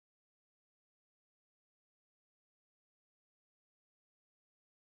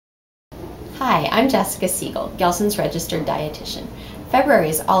Hi, I'm Jessica Siegel, Gelson's registered dietitian. February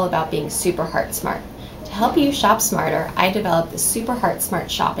is all about being super heart smart. To help you shop smarter, I developed the Super Heart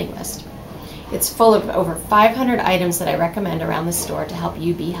Smart shopping list. It's full of over 500 items that I recommend around the store to help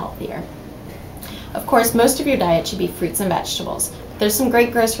you be healthier. Of course, most of your diet should be fruits and vegetables. There's some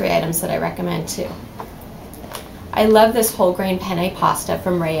great grocery items that I recommend too. I love this whole grain penne pasta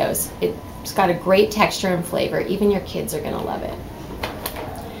from Rayo's. It's got a great texture and flavor. Even your kids are going to love it.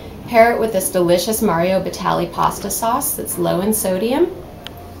 Pair it with this delicious Mario Batali pasta sauce that's low in sodium.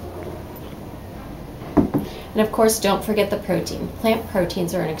 And of course, don't forget the protein. Plant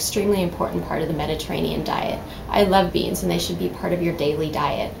proteins are an extremely important part of the Mediterranean diet. I love beans and they should be part of your daily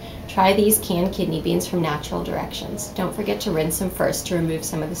diet. Try these canned kidney beans from Natural Directions. Don't forget to rinse them first to remove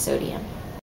some of the sodium.